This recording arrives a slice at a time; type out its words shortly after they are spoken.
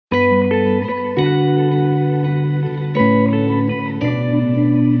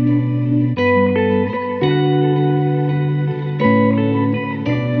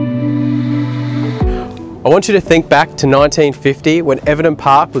want you to think back to 1950 when Everton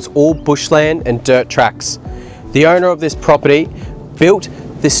Park was all bushland and dirt tracks. The owner of this property built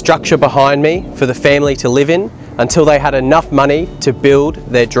this structure behind me for the family to live in until they had enough money to build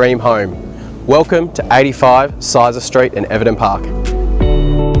their dream home. Welcome to 85 Sizer Street in Everton Park.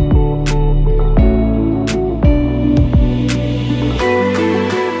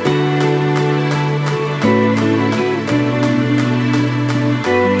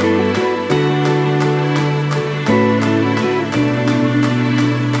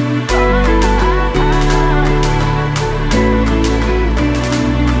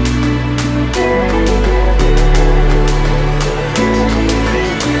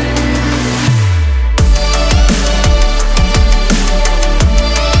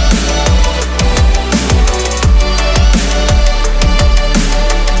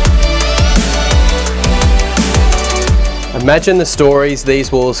 Imagine the stories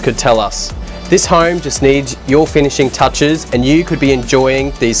these walls could tell us. This home just needs your finishing touches and you could be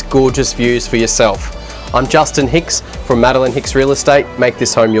enjoying these gorgeous views for yourself. I'm Justin Hicks from Madeleine Hicks Real Estate. Make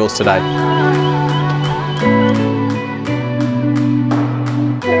this home yours today.